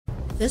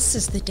This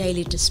is the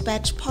Daily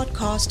Dispatch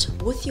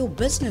podcast with your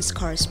business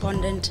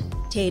correspondent,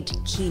 Ted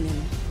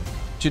Keenan.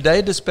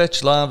 Today,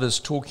 Dispatch Live is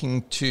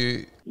talking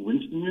to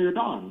Winston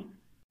Jordaan.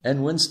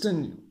 And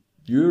Winston,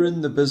 you're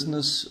in the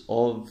business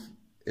of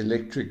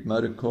electric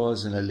motor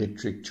cars and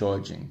electric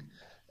charging.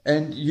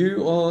 And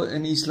you are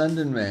an East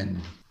London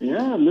man.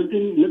 Yeah, lived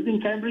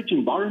in Cambridge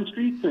in Byron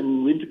Street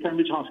and went to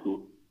Cambridge High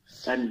School.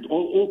 And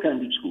all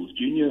Cambridge schools,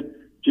 junior,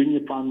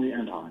 primary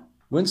and high.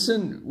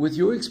 Winston, with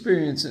your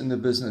experience in the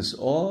business,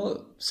 are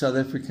South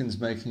Africans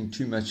making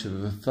too much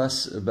of a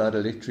fuss about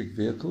electric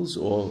vehicles,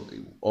 or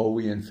are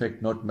we in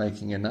fact not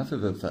making enough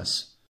of a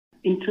fuss?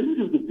 In terms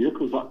of the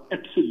vehicles, I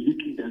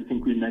absolutely don't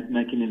think we're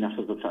making enough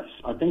of a fuss.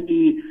 I think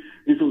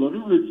there's a lot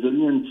of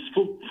resilience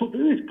for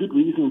various good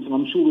reasons, and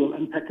I'm sure we'll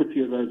unpack a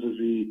few of those as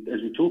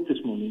we talk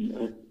this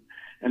morning.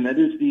 And that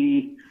is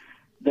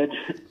that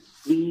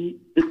the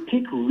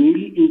tech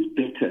really is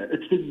better.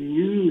 It's the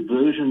new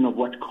version of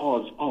what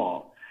cars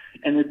are.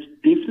 And it's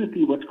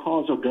definitely what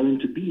cars are going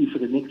to be for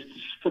the next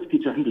 50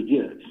 to 100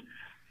 years.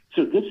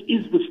 So this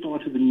is the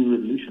start of the new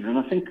revolution. And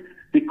I think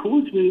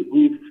because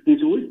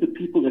there's always the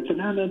people that say,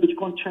 no, but you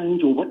can't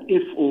change, or what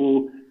if,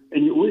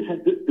 and you always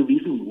have the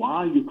reason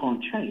why you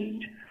can't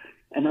change.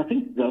 And I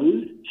think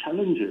those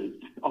challenges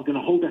are going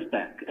to hold us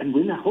back. And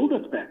when they hold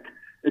us back,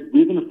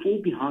 we're going to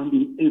fall behind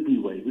in every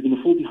way. We're going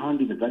to fall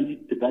behind in the value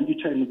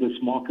chain of this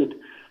market.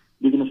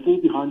 We're going to fall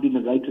behind in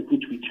the rate at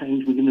which we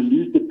change. We're going to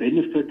lose the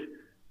benefit,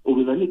 or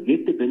we'll only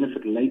get the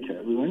benefit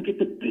later. We won't get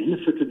the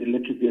benefit that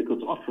electric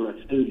vehicles offer us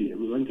earlier.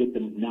 We won't get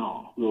them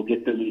now. We'll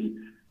get them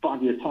in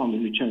 5 years' time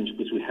when we change,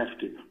 because we have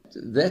to.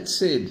 That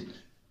said,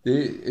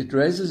 it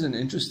raises an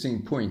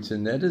interesting point,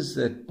 and that is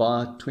that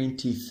by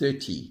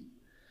 2030,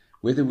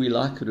 whether we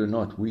like it or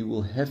not, we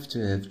will have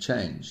to have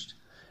changed.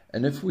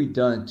 And if we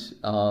don't,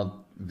 our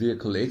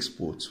vehicle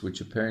exports,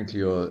 which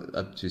apparently are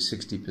up to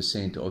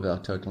 60% of our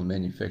total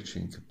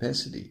manufacturing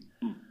capacity,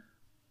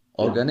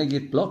 are going to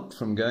get blocked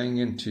from going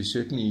into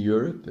certainly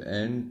Europe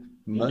and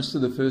most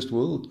of the first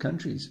world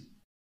countries.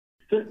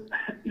 So,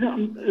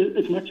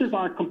 as much as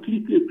I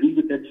completely agree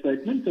with that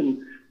statement,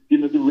 and,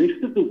 the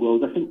rest of the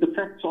world, I think the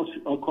facts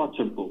are quite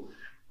simple.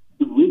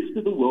 The rest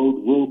of the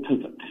world will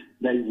pivot.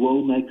 They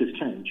will make this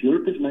change.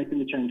 Europe is making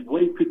the change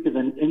way quicker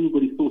than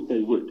anybody thought they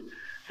would.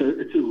 So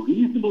it's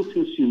reasonable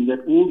to assume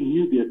that all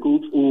new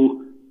vehicles,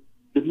 or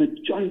the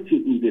majority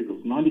of new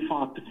vehicles,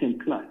 95%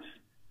 plus,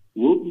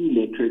 will be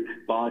electric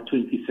by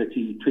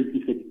 2030,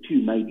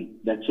 2032 maybe,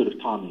 that sort of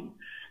timing.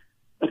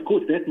 Of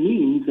course, that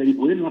means that if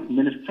we're not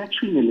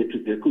manufacturing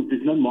electric vehicles,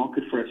 there's no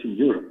market for us in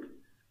Europe.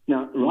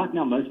 Now, right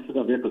now, most of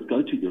our vehicles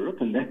go to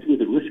Europe, and that's where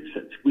the risk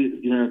sits.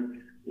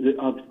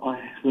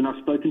 When I've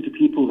spoken to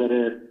people that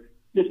are,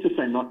 let's just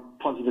say, not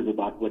positive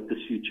about what the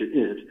future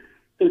is,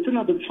 so it's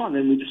another fun,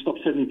 and we just stop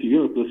selling to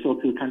Europe. We'll sell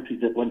to the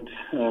countries that want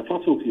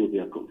fossil fuel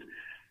vehicles.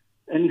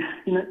 And,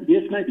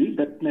 yes, maybe,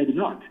 but maybe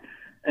not.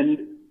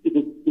 And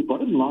the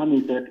bottom line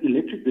is that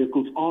electric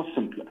vehicles are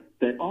simpler.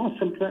 They are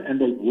simpler, and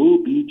they will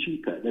be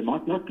cheaper. They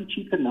might not be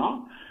cheaper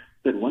now,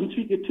 but once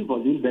we get to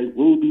volume, they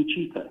will be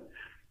cheaper.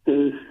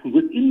 So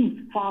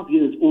within 5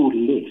 years or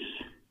less,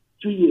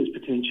 3 years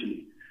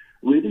potentially,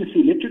 we're going to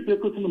see electric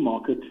vehicles in the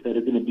market that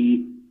are going to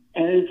be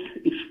as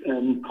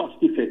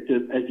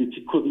cost-effective as its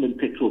equivalent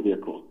petrol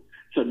vehicle.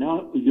 So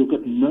now you've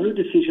got no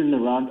decision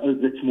around,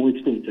 that's more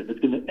expensive. It's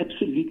going to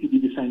absolutely be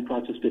the same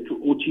price as petrol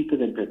or cheaper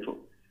than petrol.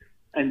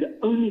 And the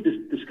only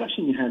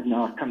discussion you have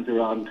now comes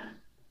around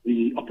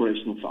the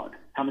operational side.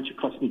 How much it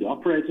costs me to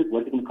operate it,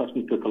 what it's going to cost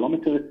me per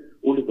kilometer,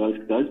 all of those.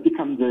 Those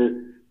become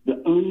the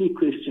only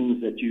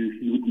questions that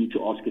you would need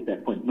to ask at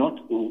that point, not,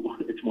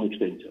 it's more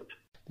expensive.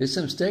 There's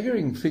some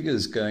staggering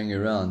figures going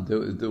around.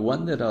 The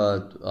one that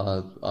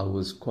I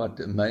was quite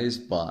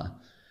amazed by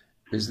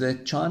is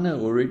that China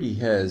already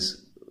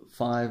has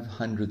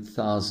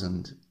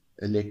 500,000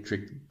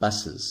 electric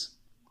buses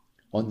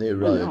on their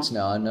roads.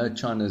 Now, I know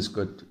China's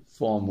got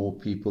far more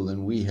people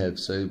than we have,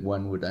 so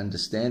one would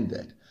understand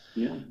that.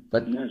 Yeah.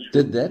 But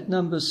did that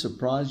number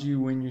surprise you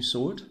when you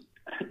saw it?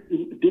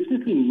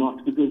 Definitely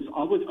not, because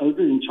I was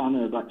over in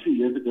China about 3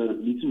 years ago,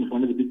 meeting with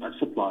one of the big bus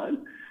suppliers.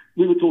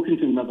 We were talking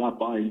to them about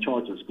buying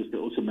chargers, because they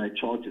also made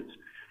chargers.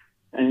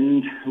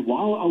 And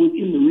while I was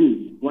in the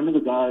room, one of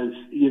the guys,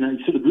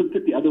 sort of looked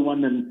at the other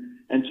one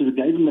and sort of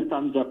gave him a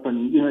thumbs up,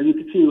 and, you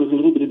could see it was a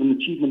little bit of an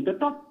achievement, but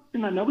not,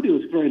 nobody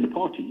was throwing a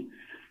party,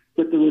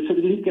 but they were sort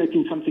of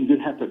indicating something good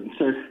happened.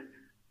 So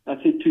I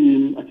said to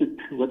him,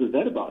 what is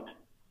that about?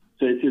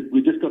 So he said,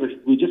 we just got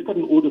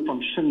an order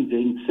from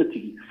Shenzhen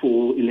City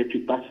for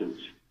electric buses.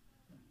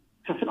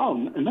 So I said, oh,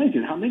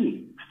 amazing. How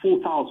many?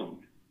 4,000.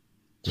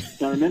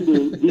 Now remember,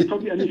 we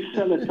probably only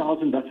sell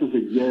 1,000 buses a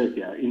year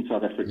here in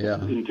South Africa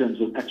in terms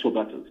of actual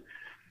buses.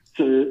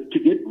 So to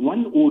get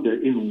one order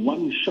in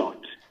one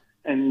shot,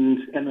 and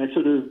they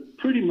sort of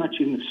pretty much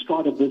in the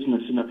stride of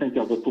business, and I think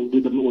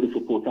we got an order for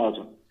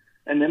 4,000.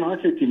 And then I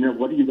said to him,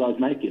 what are you guys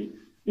making?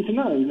 He said,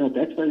 no,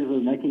 that's why we're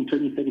making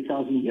 20,000,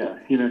 30,000 a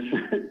year.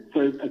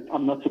 So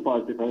I'm not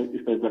surprised if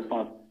they've got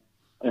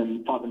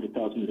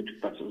 500,000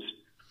 electric buses.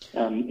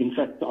 In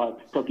fact, I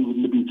probably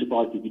wouldn't have been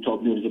surprised if you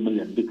told me it was 1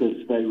 million, because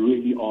they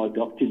really are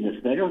adopting this.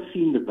 They are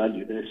seeing the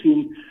value. They're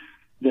seeing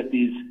that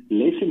there's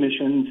less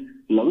emissions,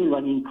 lower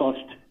running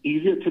costs,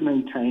 easier to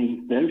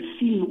maintain. They're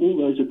seeing all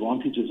those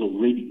advantages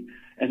already.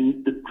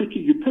 And the quicker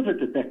you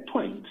pivot at that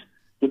point,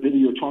 the better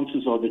your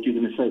chances are that you're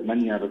going to save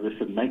money out of this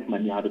and make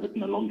money out of it in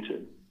the long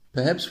term.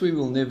 Perhaps we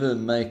will never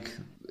make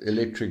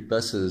electric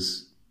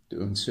buses,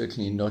 and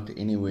certainly not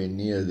anywhere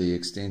near the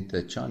extent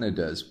that China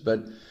does,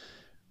 but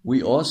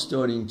we are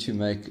starting to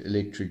make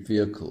electric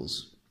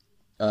vehicles.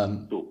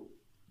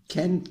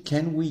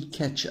 Can we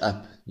catch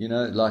up? You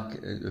know, like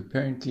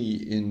apparently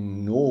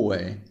in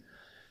Norway,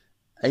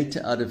 8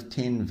 out of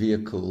 10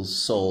 vehicles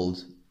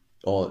sold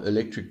are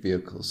electric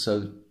vehicles.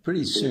 So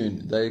pretty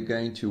soon they're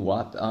going to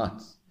wipe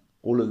out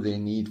all of their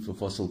need for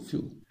fossil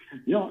fuel.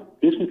 Yeah,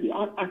 definitely.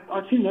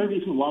 I see no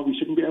reason why we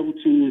shouldn't be able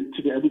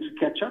to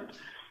catch up.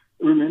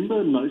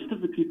 Remember, most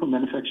of the people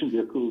manufacturing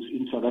vehicles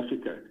in South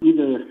Africa,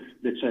 either,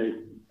 let's say,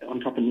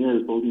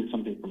 entrepreneurs building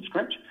something from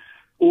scratch,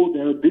 or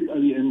there are big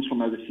OEMs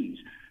from overseas.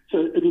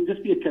 So it'll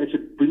just be a case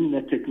of bringing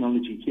that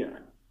technology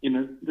here. You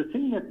know, the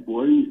thing that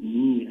worries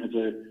me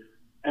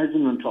as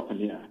an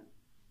entrepreneur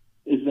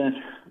is that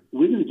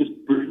we're going to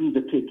just bring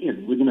the tech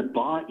in. We're going to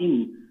buy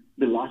in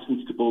the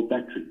license to build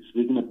batteries.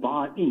 We're going to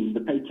buy in the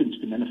patents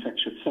to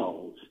manufacture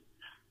cells.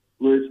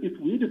 Whereas if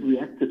we'd have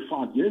reacted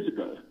 5 years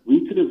ago,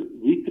 we could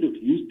have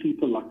used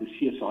people like the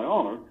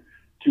CSIR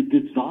to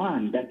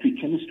design battery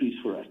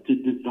chemistries for us, to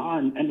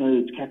design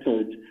anodes,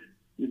 cathodes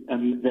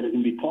that are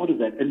going to be part of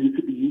that, and we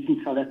could be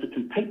using South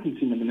African patents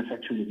in the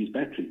manufacturing of these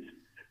batteries.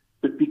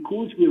 But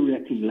because we're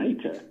reacting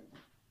later,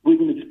 we're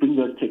going to just bring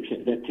that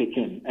tech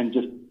in and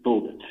just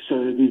build it. So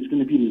there's going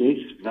to be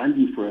less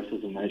value for us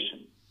as a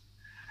nation.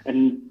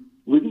 And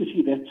we're going to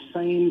see that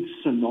same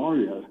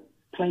scenario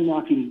playing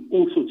out in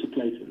all sorts of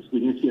places. We're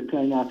going to see it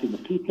playing out in the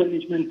fleet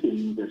management,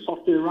 in the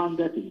software around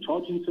that, in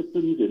charging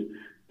systems, in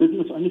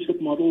business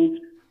ownership models.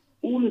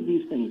 All of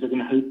these things are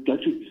going to go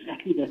through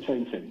exactly that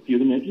same thing. You're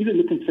going to either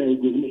look and say,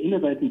 we're going to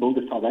innovate and build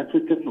a South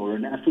African or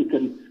an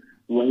African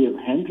way of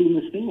handling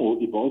this thing or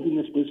evolving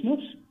this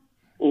business,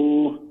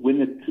 or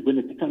when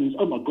it becomes,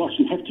 oh my gosh,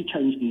 you have to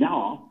change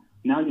now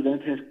you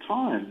don't have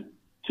time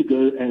to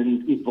go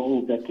and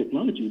evolve that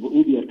technology. What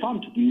all you have time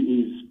to do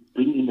is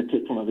bring in the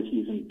tech from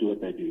overseas and do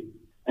what they do.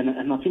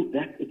 And I think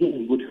that,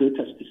 again, would hurt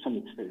us to some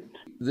extent.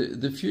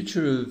 The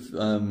future of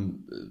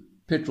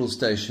petrol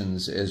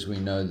stations as we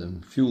know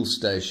them, fuel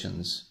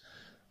stations,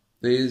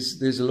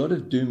 there's a lot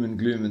of doom and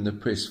gloom in the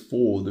press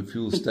for the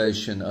fuel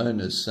station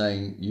owners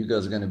saying you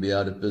guys are going to be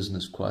out of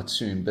business quite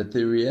soon. But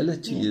the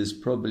reality is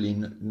probably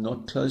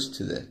not close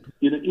to that.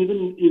 You know,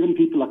 even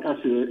people like us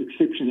who are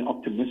exceptionally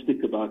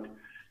optimistic about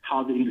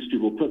how the industry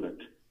will pivot,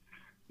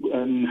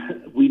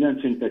 we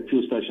don't think that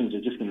fuel stations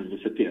are just going to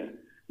disappear.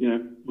 You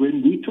know,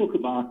 when we talk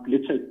about,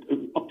 let's say,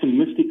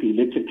 optimistically,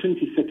 let's say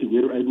 2030,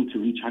 we're able to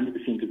reach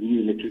 100% of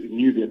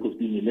new vehicles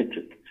being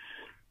electric.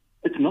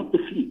 It's not the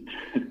fleet.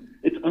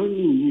 It's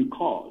only new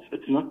cars.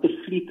 It's not the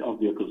fleet of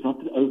vehicles,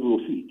 not the overall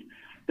fleet.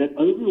 That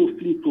overall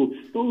fleet will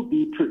still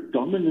be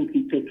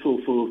predominantly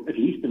petrol for at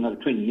least another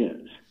 20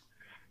 years.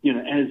 You know,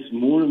 as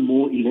more and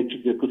more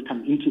electric vehicles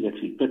come into that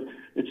fleet. But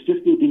it's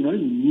just there'll be no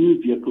new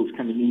vehicles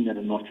coming in that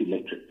are not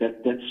electric.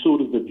 That's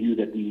sort of the view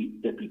that we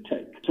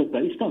take. So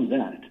based on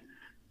that,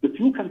 the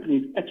fuel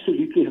companies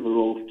absolutely have a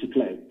role to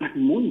play. But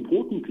more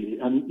importantly,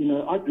 you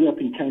know, I grew up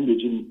in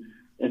Cambridge,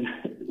 and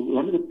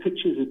one of the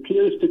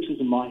clearest pictures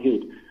in my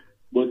head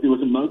was there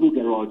was a mobile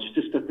garage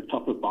just at the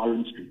top of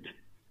Byron Street.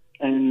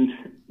 And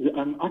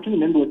I can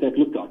remember what that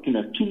looked like. You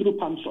know, 2 little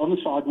pumps on the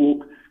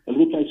sidewalk, a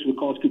little place where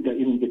cars could go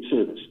in and get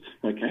serviced.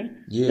 Okay?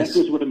 Yes. That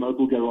was what a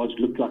mobile garage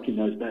looked like in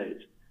those days.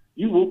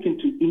 You walk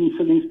into any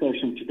filling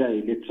station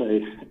today, let's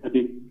say a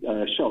big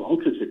Shell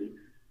Ultra City,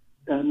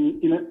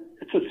 you know,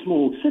 it's a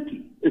small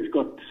city. It's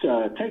got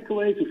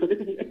takeaways, it's got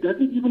everything. It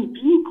doesn't even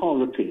do car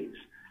repairs.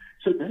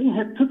 So they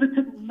have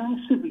pivoted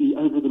massively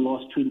over the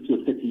last 20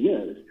 or 30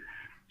 years.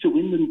 So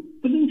when the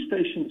filling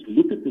stations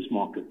look at this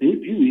market, their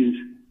view is,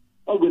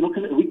 oh,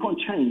 we can't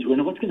change.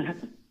 What's going to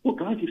happen? Well,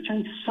 guys, you've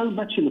changed so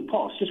much in the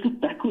past. Just look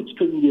backwards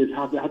 20 years,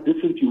 how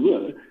different you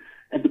were.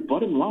 And the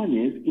bottom line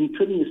is, in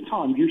 20 years'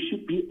 time, you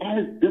should be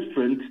as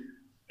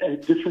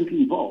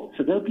differently evolved.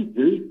 So they'll be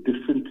very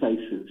different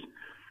places.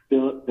 They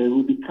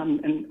will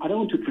become, and I don't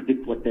want to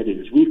predict what that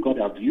is. We've got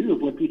our view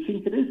of what we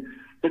think it is,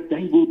 but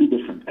they will be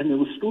different. And they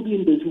will still be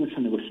in business,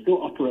 and they will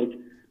still operate,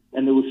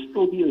 and there will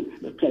still be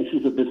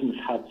places of business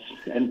hubs.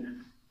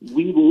 And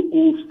we will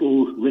all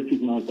still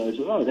recognize those.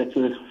 Oh, that's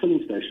a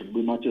filling station.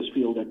 We might just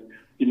feel that,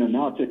 you know,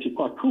 now it's actually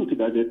quite cool to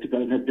go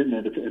and have dinner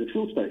at a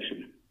fuel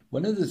station.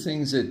 One of the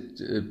things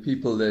that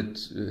people that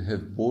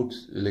have bought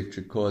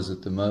electric cars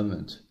at the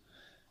moment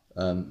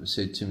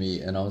said to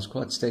me, and I was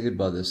quite staggered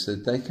by this,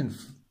 that they can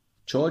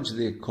charge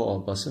their car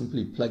by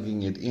simply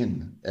plugging it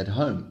in at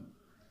home.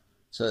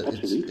 So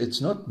it's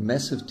not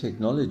massive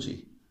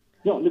technology.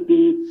 Yeah, look,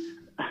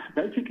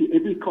 basically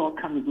every car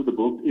comes with a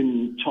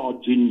built-in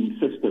charging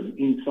system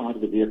inside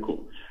of the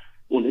vehicle,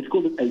 or let's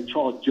call it a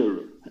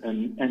charger.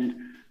 And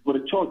What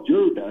a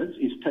charger does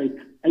is take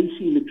AC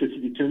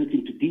electricity, turn it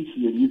into DC,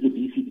 and use the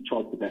DC to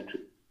charge the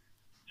battery.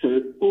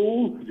 So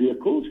all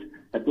vehicles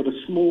have got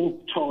a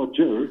small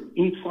charger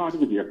inside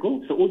of the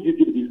vehicle. So all you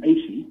give it is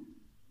AC,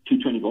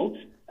 220 volts,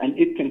 and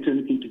it can turn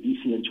it into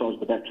DC and charge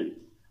the battery.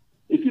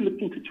 If you're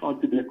looking to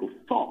charge the vehicle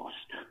fast,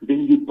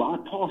 then you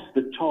bypass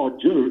the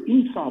charger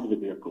inside of the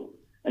vehicle,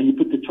 and you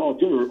put the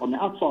charger on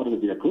the outside of the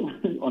vehicle,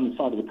 on the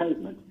side of the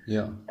pavement,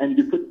 and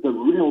you put the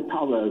real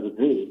power over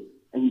there,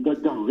 and you go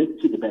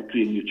direct to the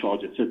battery and you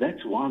charge it. So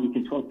that's why we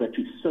can charge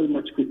batteries so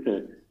much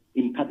quicker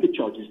in public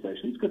charging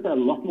stations, because they're a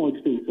lot more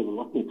expensive, a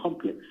lot more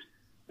complex.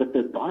 But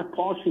they're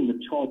bypassing the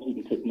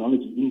charging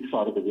technology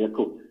inside of the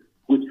vehicle,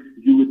 which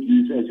you would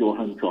use as your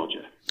home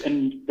charger.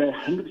 And they're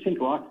 100%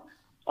 right.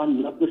 I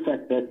love the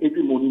fact that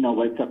every morning I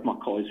wake up, my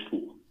car is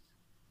full.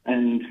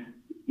 And,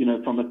 you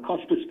know, from a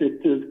cost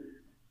perspective,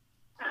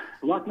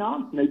 right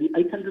now, maybe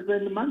 800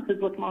 Rand a month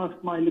is what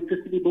my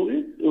electricity bill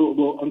is,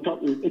 or on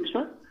top of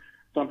extra.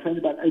 So I'm paying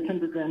about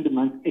 800 Rand a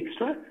month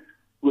extra,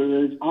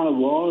 whereas I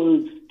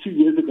was, 2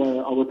 years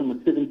ago, I was on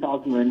a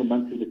 7,000 Rand a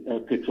month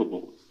petrol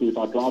bill, because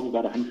I drive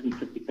about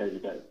 150 km a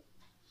day.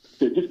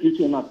 So it just gives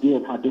you an idea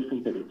of how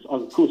different that is.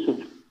 Of course,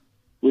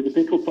 where the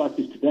petrol price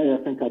is today, I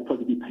think I'd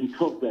probably be paying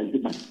 12 Rand a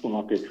month for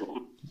my petrol.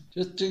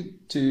 Just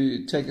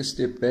to take a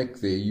step back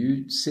there,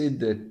 you said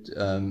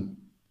that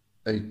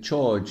a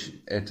charge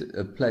at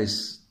a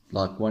place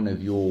like one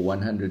of your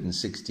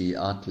 160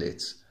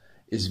 outlets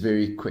is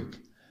very quick.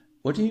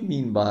 What do you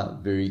mean by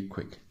very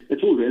quick?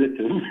 It's all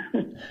relative.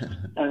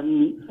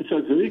 So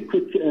it's very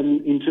quick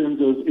in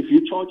terms of, if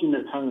you're charging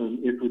at home,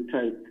 it would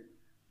take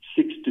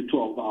 6 to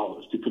 12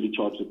 hours to fully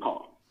charge the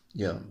car.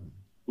 Yeah.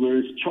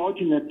 Whereas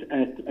charging it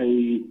at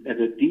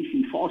a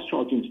DC fast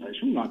charging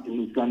station, like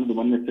in the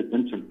one that's at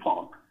Winston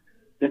Park,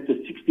 that's a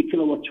 60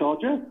 kilowatt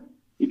charger.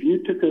 If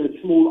you took a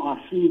small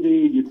R3 there,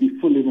 you'd be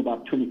full in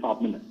about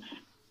 25 minutes.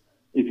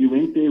 If you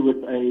went there with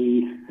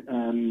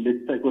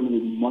let's take one of the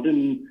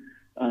modern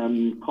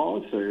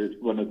cars, so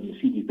one of the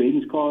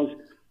Mercedes-Benz cars,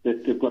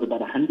 that have got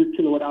about 100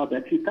 kilowatt hour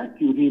battery pack,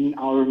 you would need an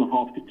hour and a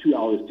half to 2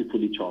 hours to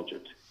fully charge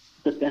it.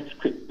 But that's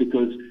quick,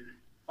 because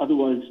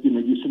otherwise, you know,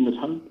 you're sitting at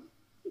home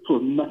for a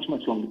much,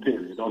 much longer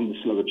period on the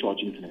slower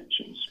charging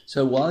connections.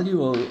 So while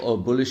you are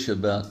bullish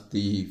about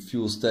the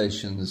fuel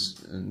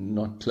stations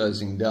not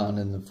closing down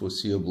in the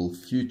foreseeable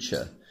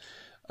future,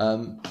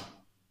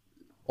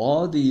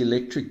 are the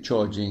electric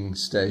charging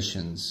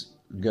stations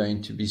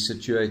going to be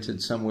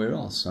situated somewhere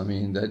else? I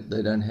mean,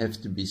 they don't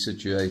have to be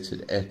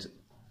situated at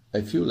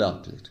a fuel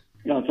outlet.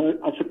 Yeah, so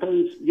I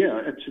suppose,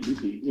 yeah,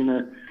 absolutely. You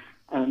know,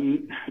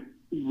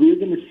 we're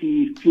going to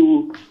see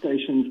fuel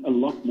stations a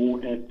lot more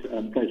at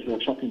places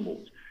like shopping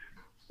malls.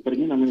 But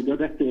again, I'm going to go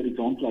back to that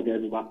example I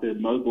gave about the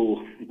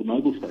mobile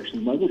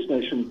station. The mobile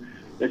station,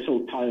 they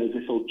sold tires,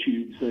 they sold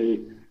tubes,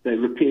 they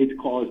repaired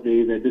cars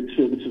there, they did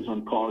services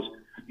on cars.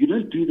 You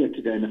don't do that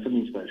today in a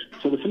filling station.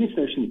 So the filling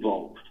station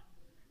evolved.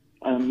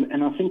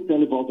 And I think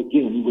they'll evolve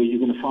again, where you're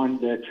going to find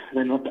that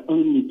they're not the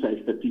only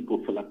place that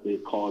people fill up their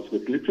cars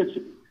with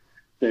electricity.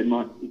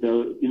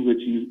 In which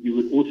you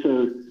would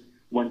also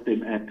want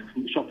them at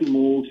shopping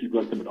malls, you'd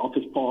want them at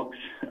office parks,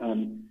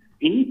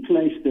 any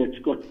place that's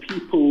got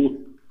people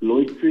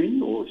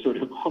loitering or sort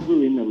of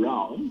hovering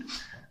around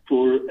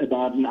for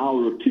about an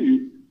hour or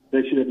two,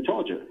 they should have a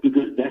charger,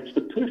 because that's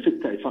the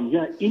perfect place. I'm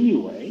here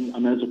anyway, I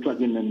may as well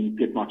plug in and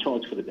get my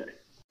charge for the day.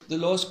 The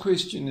last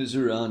question is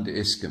around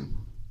Eskom.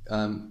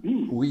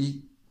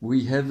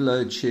 We have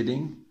load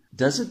shedding.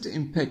 Does it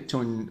impact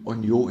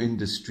on your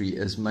industry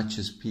as much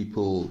as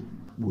people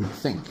would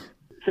think?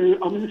 So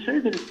I'm going to say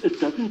that it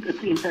doesn't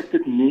impact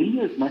it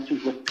nearly as much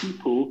as what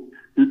people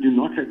who do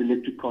not have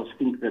electric cars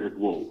think that it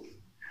will.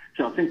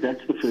 So I think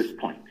that's the first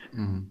point.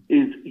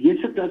 Is yes,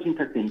 it does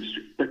impact the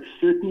industry, but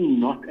certainly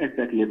not at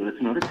that level.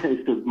 It's not a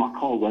case of my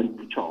car won't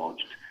be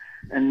charged.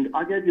 And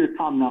I gave you a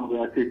time now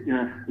where I said, you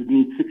know, we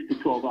need 6 to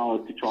 12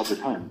 hours to charge at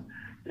home.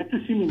 That's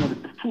assuming that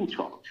it's a full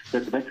charge,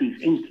 that the battery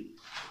is empty.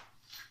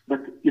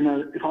 But, you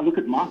know, if I look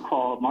at my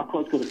car's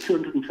got a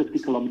 250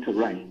 kilometer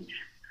range.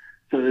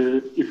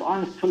 So if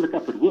I fill it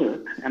up at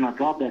work and I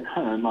drive back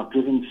home, I've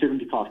driven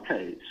 75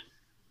 Ks.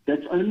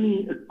 That's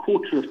only a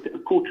quarter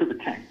of a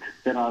tank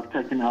that I've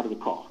taken out of the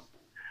car,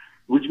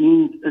 which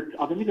means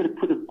I've only got to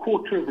put a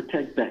quarter of a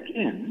tank back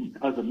in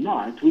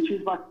overnight, which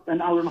is like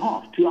an hour and a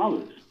half, 2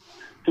 hours.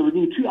 So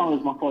within 2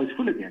 hours, my car is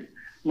full again.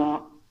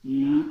 Now,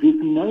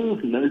 there's no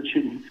load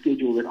shedding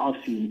schedule that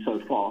I've seen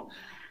so far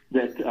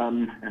that,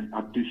 and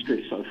I do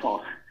stress so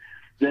far,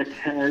 that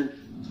has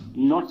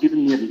not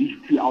given me at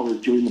least 2 hours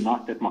during the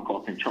night that my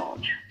car can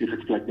charge if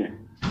it's plugged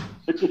in.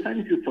 It's the same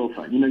as your cell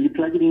phone. You know, you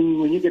plug it in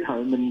when you get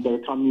home, and by the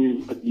time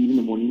you leave in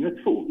the morning, it's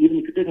full, even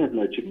if you did have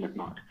load shedding at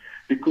night,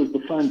 because the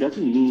phone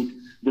doesn't need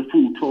the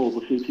full 12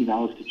 or 13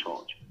 hours to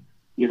charge.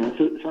 You know,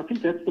 so I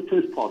think that's the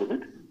first part of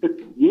it. But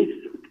yes,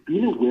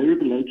 being aware of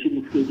the load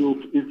shedding schedule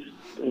is,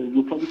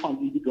 you'll probably find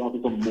EV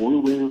drivers are more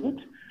aware of it.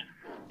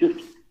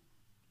 Just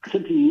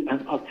simply,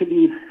 I'll tell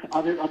you,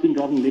 I've been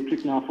driving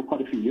electric now for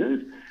quite a few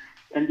years,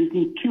 and there's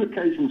been 2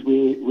 occasions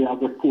where I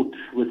got caught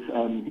with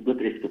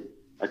Eskom.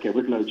 okay,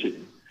 with load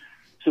shedding.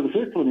 So the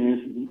first one is,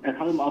 at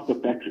home I've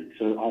got batteries,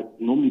 so I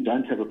normally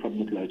don't have a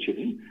problem with load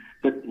shedding.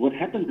 But what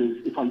happens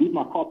is, if I leave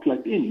my car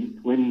plugged in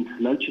when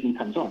load shedding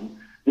comes on,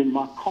 then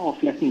my car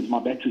flattens my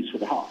batteries for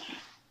the house.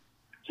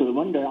 So the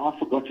one day I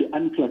forgot to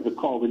unplug the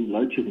car when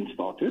load shedding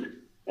started,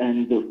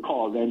 and the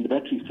car ran the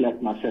batteries flat,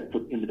 and I sat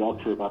in the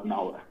dark for about an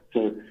hour.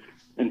 So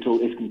until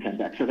Eskom came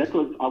back. So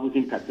I was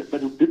impacted.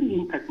 But it didn't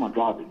impact my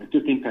driving. It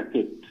just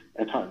impacted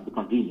at home, the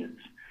convenience.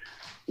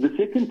 The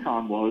second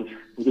time was,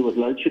 there was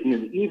load shedding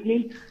in the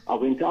evening. I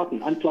went out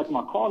and unplugged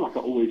my car like I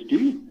always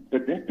do.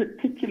 But that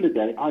particular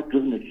day, I'd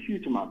driven a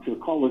huge amount. So the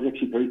car was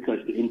actually very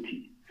close to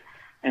empty.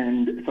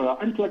 And so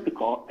I unplugged the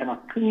car, and I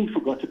clean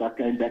forgot about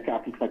going back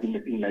out and plugging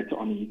it in later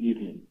on in the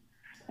evening.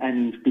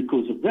 And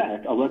because of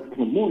that, I woke up in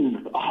the morning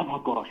and thought, oh my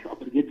gosh, I've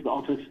got to get to the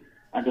office.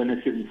 I don't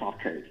have 75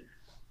 Ks.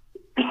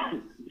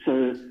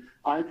 So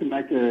I had to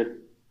make a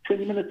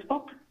 20-minute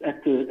stop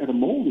at a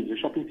mall. There's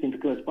a shopping center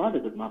close by.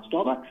 There's a nice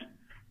Starbucks.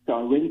 So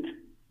I went,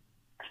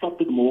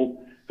 stopped at the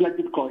mall, plugged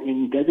the car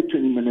in, gave it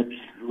 20 minutes,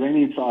 ran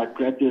inside,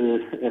 grabbed a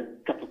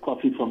cup of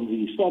coffee from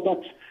the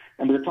Starbucks,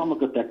 and by the time I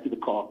got back to the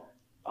car,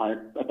 I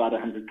had about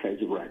 100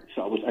 Ks of range.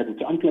 So I was able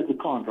to unplug the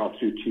car and drive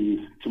through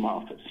to my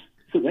office.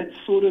 So that's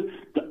sort of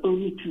the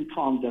only two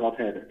times that I've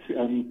had it.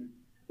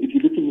 If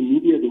you look in the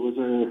media, there was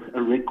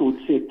a record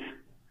set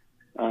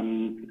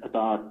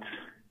about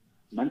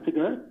a month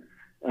ago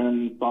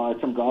by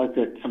some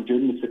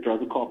journalists that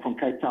drove a car from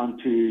Cape Town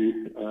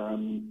to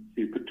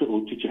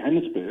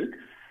Johannesburg,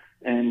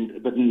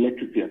 but an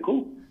electric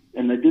vehicle.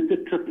 And they did the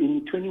trip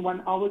in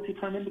 21 hours, if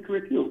I remember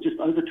correctly, or just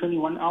over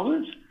 21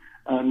 hours.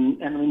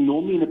 And I mean,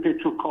 normally in a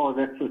petrol car,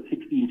 that's a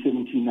 16,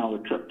 17-hour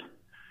trip.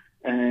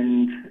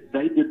 And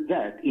they did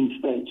that in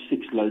stage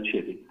 6 load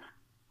shedding.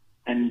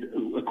 And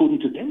according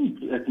to them,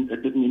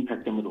 it didn't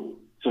impact them at all.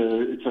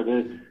 So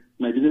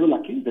maybe they were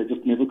lucky. They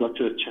just never got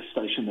to a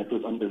station that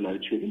was under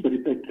load shedding. But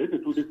if they did,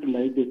 it would have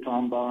delayed their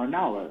time by an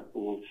hour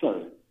or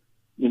so,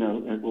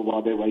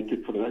 while they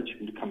waited for the load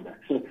shedding to come back.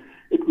 So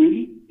it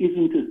really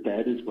isn't as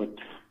bad as what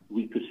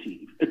we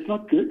perceive. It's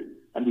not good,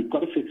 and we've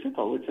got to fix it.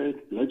 I would say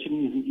load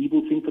shedding is an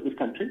evil thing for this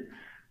country,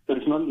 but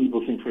it's not an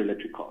evil thing for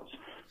electric cars.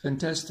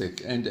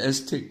 Fantastic. And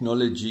as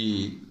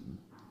technology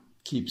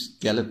keeps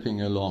galloping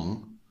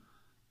along,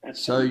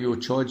 so your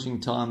charging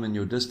time and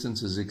your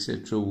distances,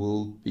 etc.,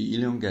 will be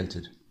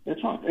elongated.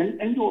 That's right.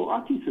 And your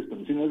IT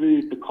systems.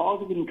 The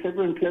cars are getting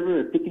cleverer and cleverer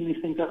at picking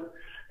these things up.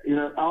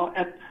 Our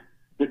app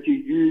that you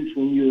use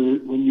when you're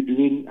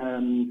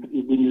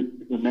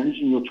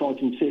managing your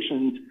charging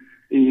sessions,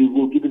 it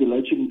will give you the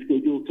load shedding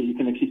schedule, so you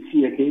can actually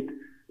see ahead.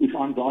 If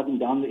I'm driving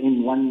down the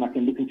N1, I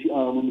can look and see,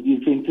 I'm going to be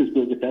in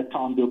Ventersburg at that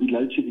time, there'll be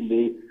load shedding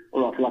there.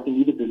 All right, well, I can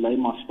either delay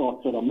my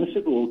start so that I miss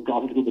it, or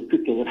drive a little bit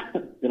quicker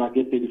that I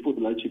get there before the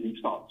load shedding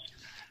starts.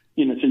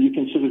 So you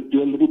can sort of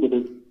do a little bit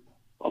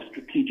of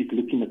strategic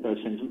looking at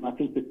those things. And I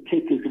think the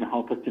tech is going to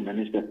help us to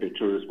manage that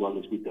better as well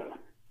as we go.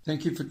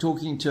 Thank you for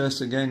talking to us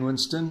again,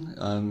 Winston.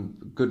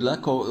 Good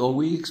luck. Are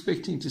we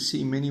expecting to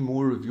see many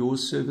more of your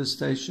service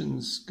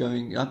stations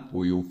going up,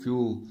 or your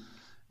fuel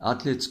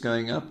outlets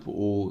going up,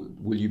 or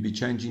will you be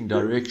changing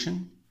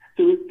direction?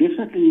 So we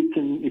definitely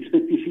can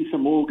expect to see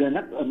some more going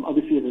up,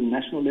 obviously at a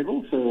national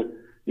level. So,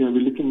 we're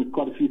looking at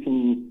quite a few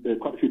things,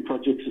 quite a few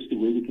projects as to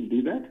where we can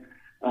do that.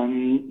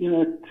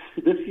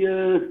 This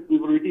year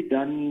we've already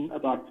done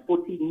about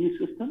 40 new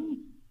systems.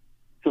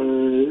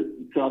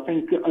 So I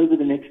think over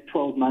the next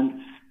 12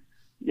 months,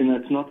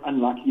 it's not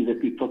unlikely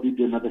that we probably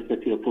do another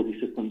 30 or 40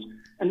 systems.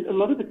 And a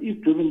lot of it is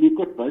driven. We've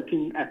got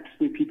voting apps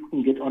where people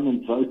can get on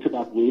and vote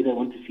about where they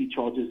want to see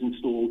chargers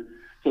installed.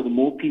 So the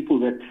more people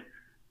that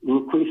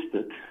request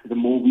it, the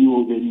more we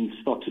will then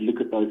start to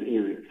look at those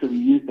areas. So we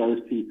use those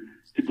to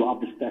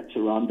drive the stats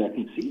around that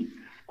and see.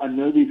 I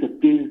know there's a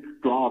big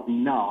drive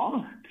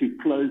now to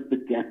close the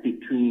gap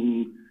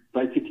between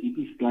basically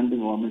East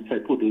London, or I'm going to say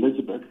Port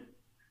Elizabeth,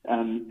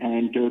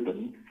 and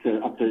Durban, so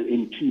up the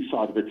N2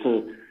 side of it.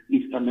 So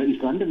I know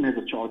East London has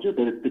a charger,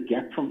 but the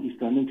gap from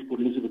East London to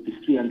Port Elizabeth is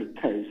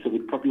 300 K. So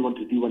we'd probably want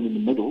to do one in the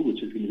middle,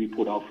 which is going to be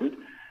Port Alfred.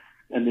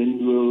 And then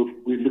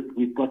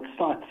we've got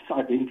sites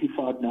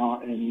identified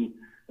now in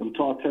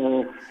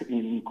Umtata,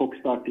 in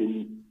Kokstad,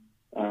 in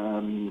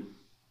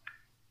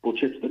Port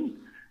Shepstone.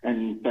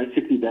 And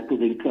basically that will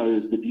then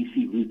close the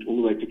DC route all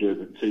the way to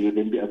Durban. So you'll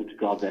then be able to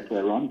drive that way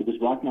around. Because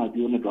right now, if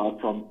you want to drive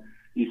from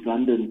East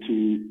London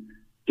to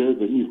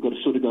Durban, you've got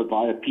to sort of go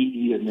via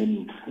PE and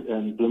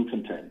then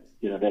Bloemfontein,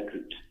 that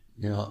route.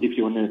 Yeah. If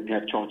you want to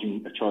have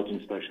charging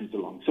stations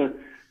along. So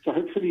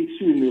hopefully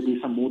soon there'll be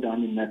some more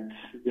down in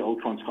the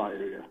old Transkei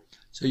area.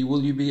 So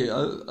will you be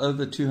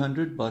over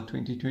 200 by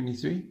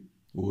 2023?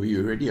 Or are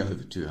you already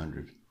over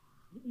 200?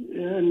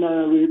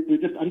 No, we're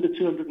just under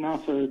 200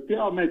 now. So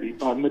maybe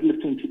by middle of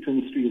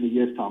 2023 in a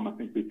year's time, I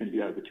think we can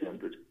be over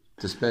 200.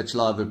 Dispatch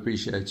Live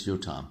appreciates your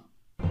time.